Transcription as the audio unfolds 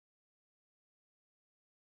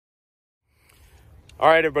All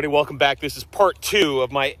right, everybody, welcome back. This is part 2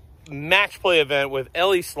 of my match play event with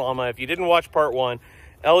Ellie Slama. If you didn't watch part 1,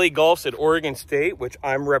 Ellie golfs at Oregon State, which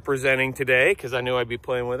I'm representing today because I knew I'd be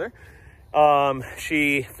playing with her.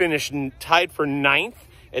 She finished tied for 9th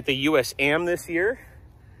at the USAM this year,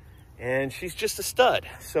 and she's just a stud.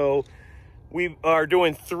 So we are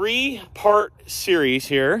doing 3-part series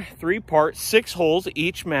here, 3-part, 6 holes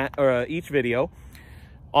each video.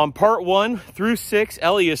 On part 1 through 6,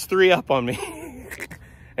 Ellie is 3 up on me.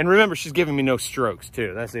 And remember, she's giving me no strokes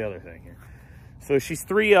too. That's the other thing here. So she's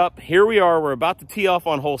 3 up. Here we are. We're about to tee off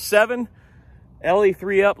on hole 7. Ellie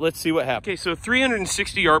 3 up. Let's see what happens. Okay, so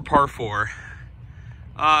 360-yard par 4.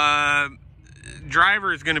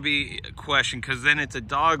 Driver is going to be a question because then it's a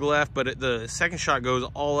dog left, but the second shot goes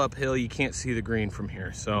all uphill. You can't see the green from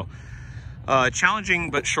here. So challenging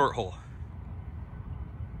but short hole.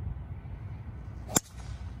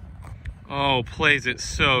 Oh, plays it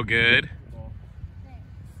so good.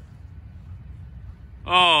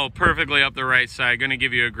 Oh, perfectly up the right side. Going to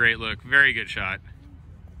give you a great look. Very good shot.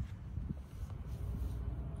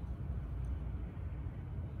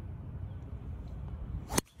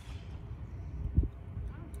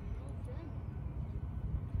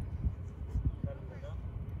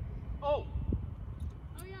 Oh!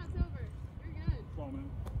 Oh yeah, it's over. You're good.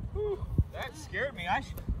 Whew, that scared me.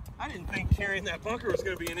 I didn't think carrying that bunker was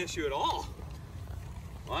going to be an issue at all.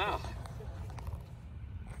 Wow.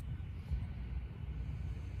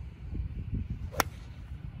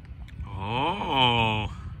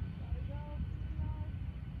 Oh,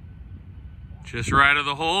 just right of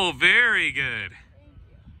the hole. Very good.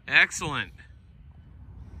 Excellent.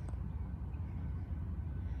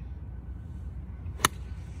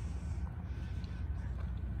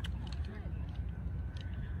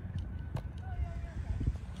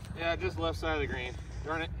 Yeah, just left side of the green.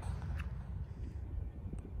 Darn it.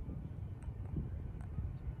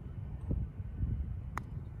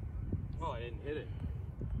 Oh, I didn't hit it.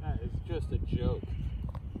 That is just a joke.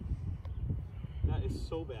 That is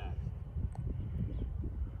so bad.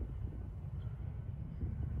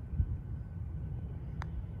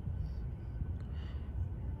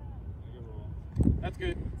 That's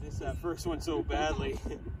good. Missed that first one so badly.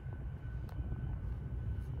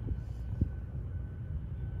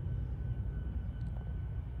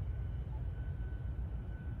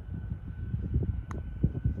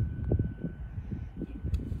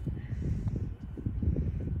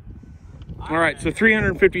 All right, so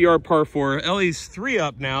 350-yard par 4. Ellie's 3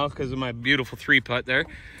 up now because of my beautiful 3-putt there.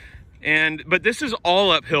 But this is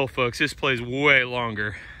all uphill, folks. This plays way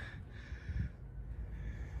longer.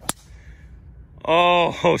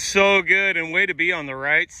 Oh, so good, and way to be on the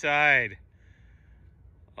right side.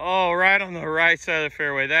 Oh, right on the right side of the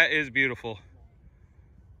fairway. That is beautiful.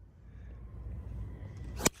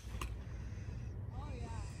 Oh yeah.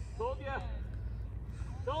 Told ya.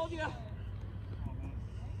 Told ya.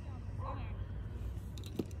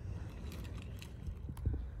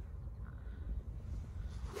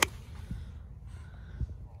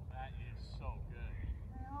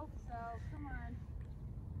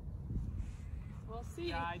 We'll see.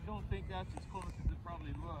 Yeah, I don't think that's as close as it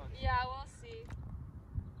probably looks. Yeah, we'll see.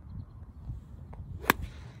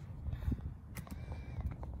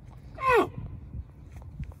 Oh!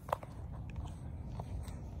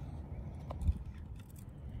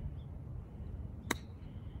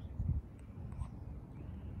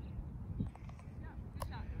 Yeah, good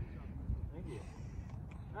shot. Thank you.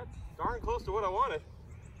 That's darn close to what I wanted.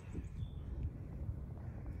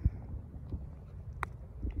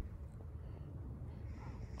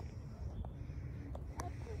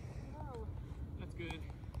 That's good.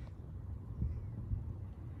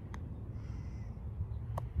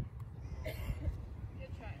 Good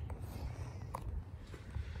try.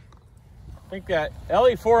 I think that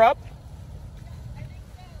Ellie 4 up. I think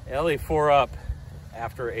so. Ellie 4 up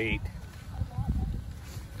after 8.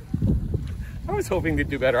 I was hoping to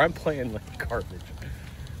do better. I'm playing like garbage.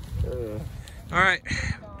 All right,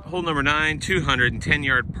 hole number 9,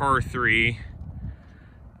 210-yard par 3.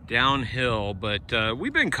 Downhill, but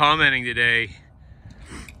we've been commenting today.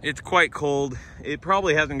 It's quite cold. It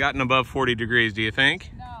probably hasn't gotten above 40 degrees, do you think?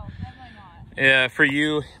 No, definitely not. Yeah, for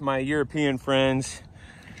you, my European friends,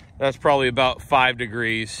 that's probably about 5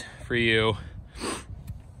 degrees for you.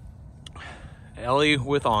 Ellie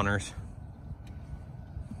with honors.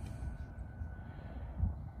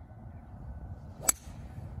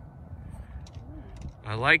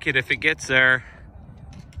 I like it if it gets there.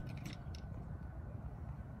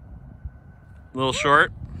 A little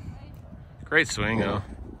short. Great swing though.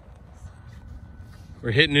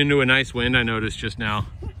 We're hitting into a nice wind, I noticed just now.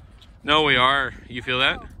 No, we are. You feel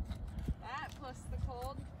that? That plus the cold.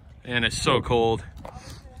 And it's so cold. I'll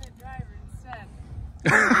just hit driver instead.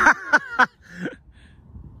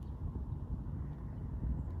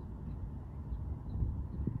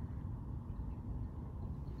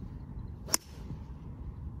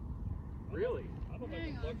 Really? I don't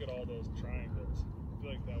think look at all those triangles. I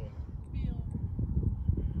feel like that would.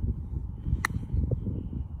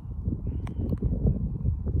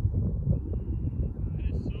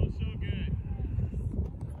 That is so good.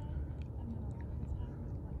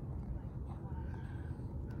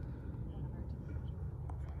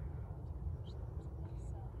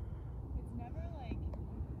 It's never like,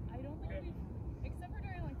 I don't think we've, except for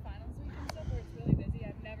during like finals week and stuff where it's really busy,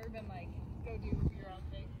 I've never been like, go do your own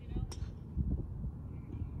thing, you know?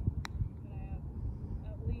 But I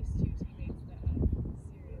have at least 2 teammates that have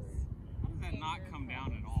serious. How does that not come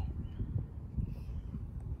down at all?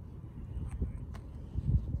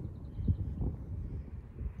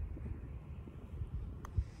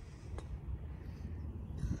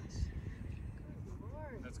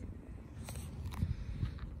 That's good.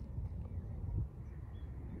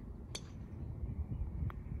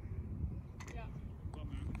 Yeah.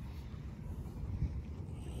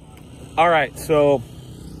 All right, so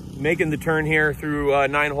making the turn here through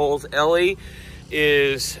 9 holes. Ellie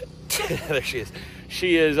is, there she is.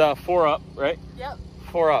 She is 4 up, right? Yep.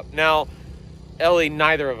 4 up. Now, Ellie,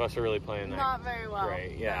 neither of us are really playing that. Not very well.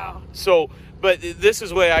 Right, yeah. No. So, but this is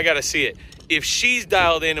the way I got to see it. If she's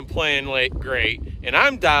dialed in and playing like great, and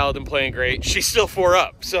I'm dialed and playing great, she's still 4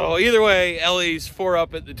 up. So either way, Ellie's 4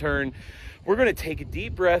 up at the turn. We're going to take a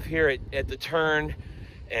deep breath here at the turn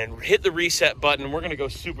and hit the reset button. We're going to go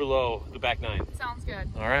super low, the back 9. Sounds good.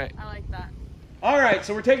 All right. I like that. All right,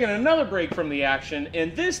 so we're taking another break from the action,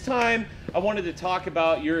 and this time I wanted to talk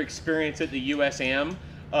about your experience at the USAM.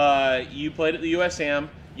 You played at the USAM.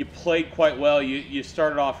 You played quite well. You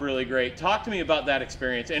started off really great. Talk to me about that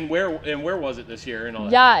experience, and where was it this year and all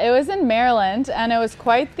that? Yeah, it was in Maryland, and it was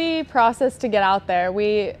quite the process to get out there.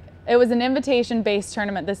 It was an invitation-based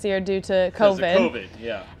tournament this year due to Because COVID. of COVID,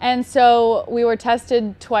 yeah. And so we were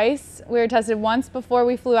tested twice. We were tested once before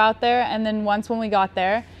we flew out there, and then once when we got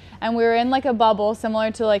there. And we were in like a bubble,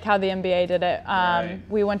 similar to like how the NBA did it. Right.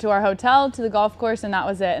 We went to our hotel, to the golf course, and that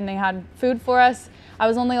was it. And they had food for us. I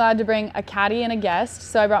was only allowed to bring a caddy and a guest.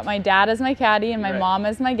 So I brought my dad as my caddy and my Right. mom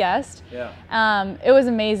as my guest. Yeah. It was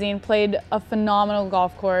amazing. Played a phenomenal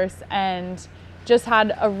golf course and just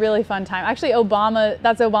had a really fun time. Actually,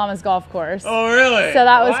 that's Obama's golf course. Oh, really? So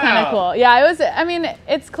that was kind Wow. of cool. Yeah, it was, I mean,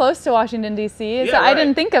 it's close to Washington, D.C. Yeah, so I right.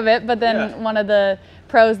 didn't think of it, but then Yeah. one of the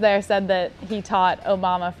pros there said that he taught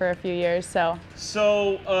Obama for a few years. So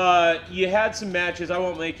You had some matches. I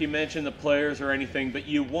won't make you mention the players or anything, but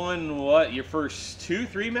you won what? Your first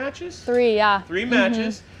 3 matches? 3, yeah. 3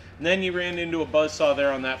 matches. And then you ran into a buzzsaw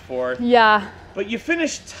there on that 4th. Yeah. But you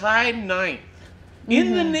finished tied 9th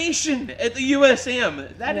in the nation at the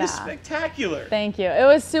USAM. That is Yeah. spectacular. Thank you. It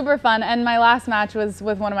was super fun. And my last match was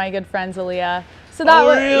with one of my good friends, Aaliyah. So that Oh,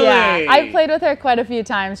 was, really? yeah. I played with her quite a few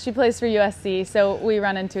times. She plays for USC, so we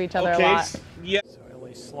run into each other a Okay. lot. Yeah. So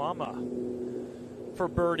Ellie Slama for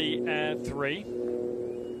birdie and 3.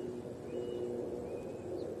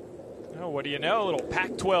 Oh, what do you know? A little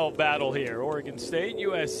Pac-12 battle here. Oregon State,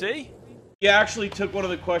 USC. You actually took one of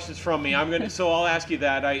the questions from me. So I'll ask you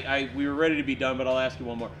that. We were ready to be done, but I'll ask you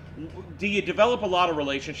one more. Do you develop a lot of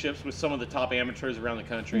relationships with some of the top amateurs around the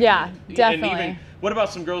country? Yeah, And definitely. even, what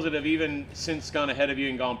about some girls that have even since gone ahead of you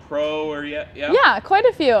and gone pro or yet? Yeah. Yeah, quite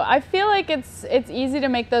a few. I feel like it's easy to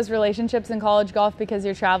make those relationships in college golf because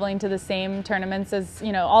you're traveling to the same tournaments as,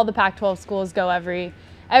 all the Pac-12 schools go every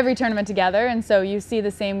tournament together, and so you see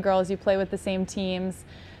the same girls, you play with the same teams.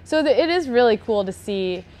 So it is really cool to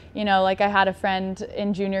see, like I had a friend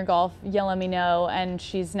in junior golf, Yella Mino, and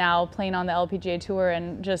she's now playing on the LPGA Tour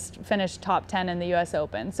and just finished top 10 in the US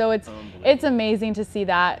Open. So it's amazing to see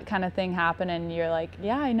that kind of thing happen, and you're like,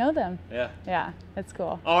 yeah, I know them. Yeah. Yeah, it's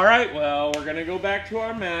cool. All right, well, we're going to go back to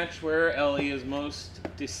our match where Ellie is most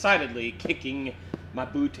decidedly kicking my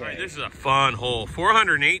boot. All right, this is a fun hole.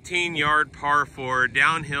 418-yard par 4,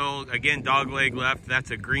 downhill, again, dogleg left. That's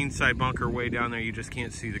a greenside bunker way down there. You just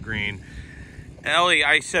can't see the green. Ellie,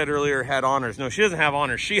 I said earlier, had honors. No, she doesn't have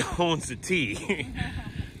honors. She owns the tee.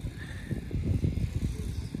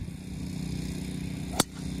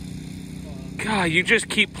 God, you just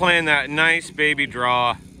keep playing that nice baby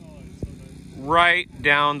draw right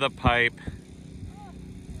down the pipe.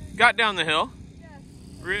 Got down the hill? Yes.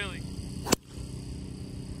 Really?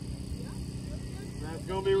 That's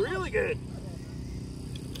gonna be really good.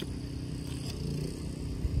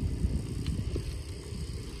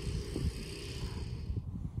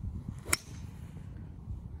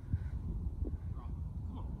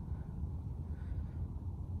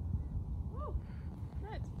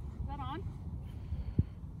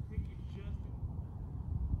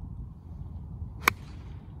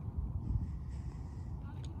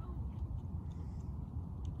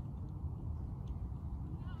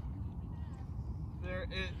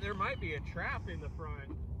 there might be a trap in the front.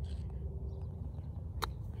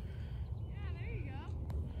 Yeah, there you go.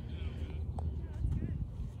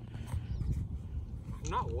 I'm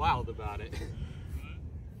not wild about it.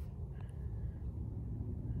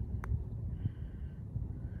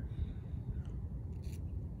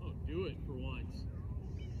 Oh, do it for once.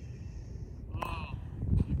 Oh,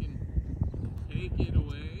 you can take it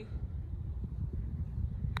away.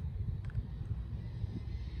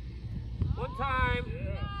 One time.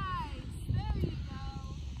 Nice. There you go.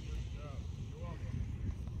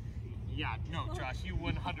 Yeah, no, Josh, you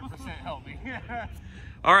 100% help me.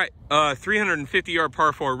 All right, 350-yard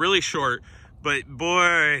par 4, really short, but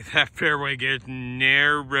boy, that fairway gets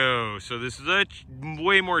narrow. So this is a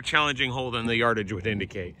way more challenging hole than the yardage would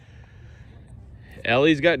indicate.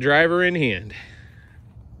 Ellie's got driver in hand.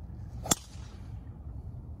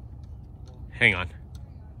 Hang on.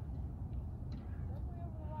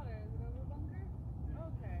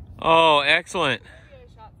 Oh, excellent. Maybe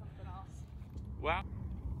I shot something else. Wow.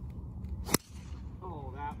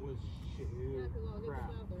 Oh, that was shit.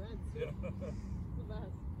 Crap.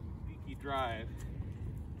 Sneaky drive.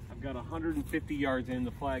 I've got 150 yards in.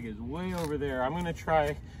 The flag is way over there. I'm going to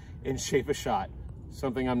try and shape a shot.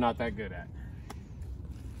 Something I'm not that good at.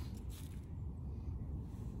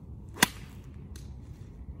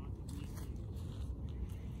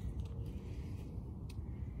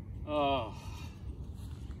 Oh.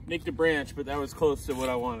 Nicked a branch, but that was close to what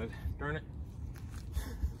I wanted. Darn it.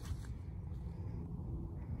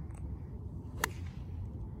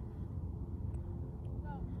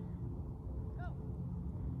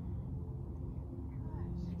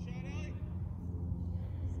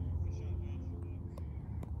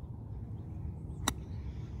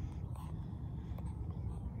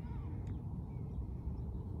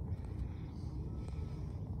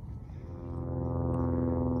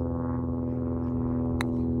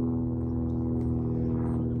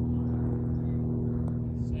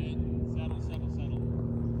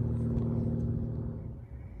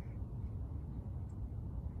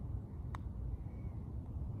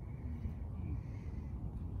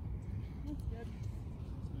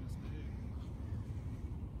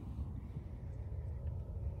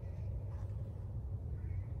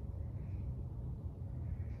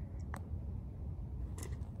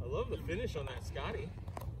 I love the finish on that Scotty.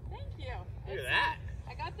 Thank you. Look at that.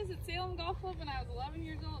 I got this at Salem Golf Club when I was 11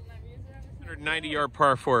 years old, and I've used it ever since. 190-yard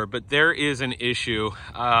par 4, but there is an issue.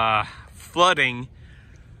 Flooding,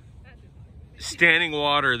 standing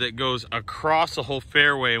water that goes across the whole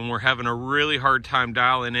fairway, and we're having a really hard time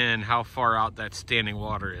dialing in how far out that standing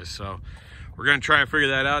water is. So we're going to try and figure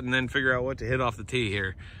that out and then figure out what to hit off the tee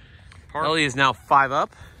here. Ellie is now 5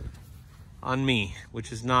 up on me,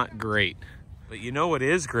 which is not great. But you know what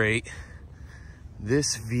is great?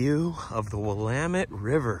 This view of the Willamette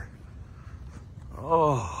River.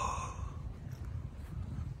 Oh,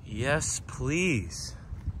 yes, please.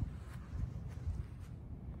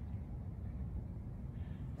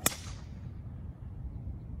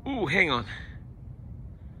 Ooh, hang on.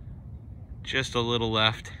 Just a little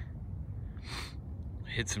left.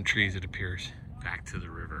 Hit some trees, it appears. Back to the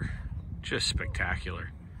river. Just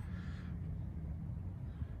spectacular.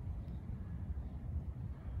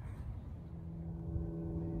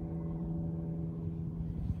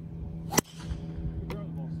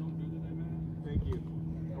 Thank you.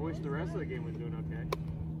 I wish the rest of the game was doing okay.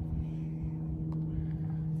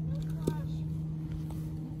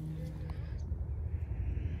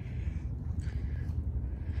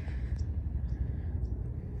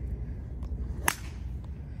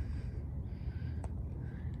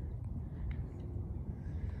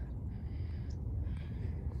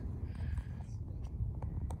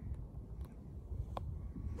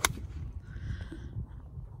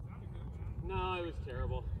 No, it was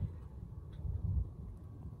terrible.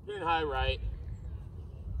 Been high right.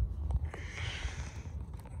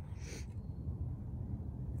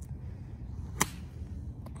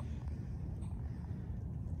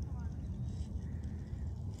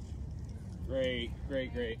 Great,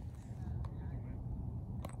 great, great.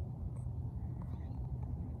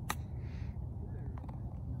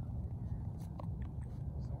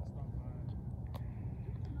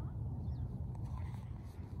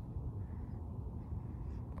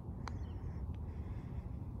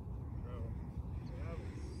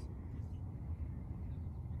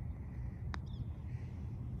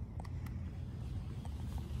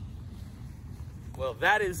 Well,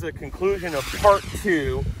 that is the conclusion of part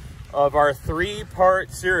 2 of our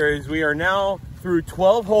 3-part series. We are now through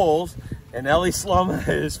 12 holes, and Ellie Slama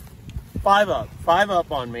is 5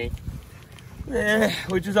 up on me,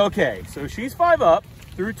 which is okay. So she's 5 up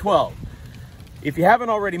through 12. If you haven't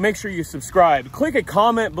already, make sure you subscribe. Click a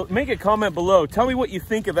comment, make a comment below. Tell me what you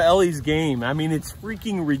think of Ellie's game. I mean, it's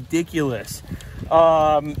freaking ridiculous.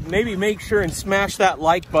 Maybe make sure and smash that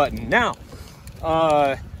like button. Now,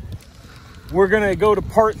 we're gonna go to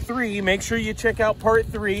part 3. Make sure you check out part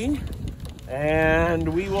 3.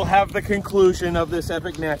 And we will have the conclusion of this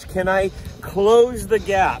epic match. Can I close the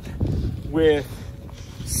gap with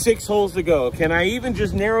 6 holes to go? Can I even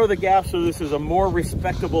just narrow the gap so this is a more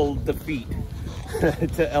respectable defeat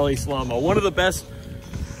to Ellie Slama? One of the best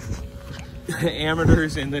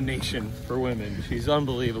amateurs in the nation for women. She's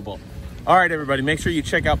unbelievable. All right, everybody, make sure you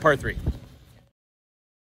check out part 3.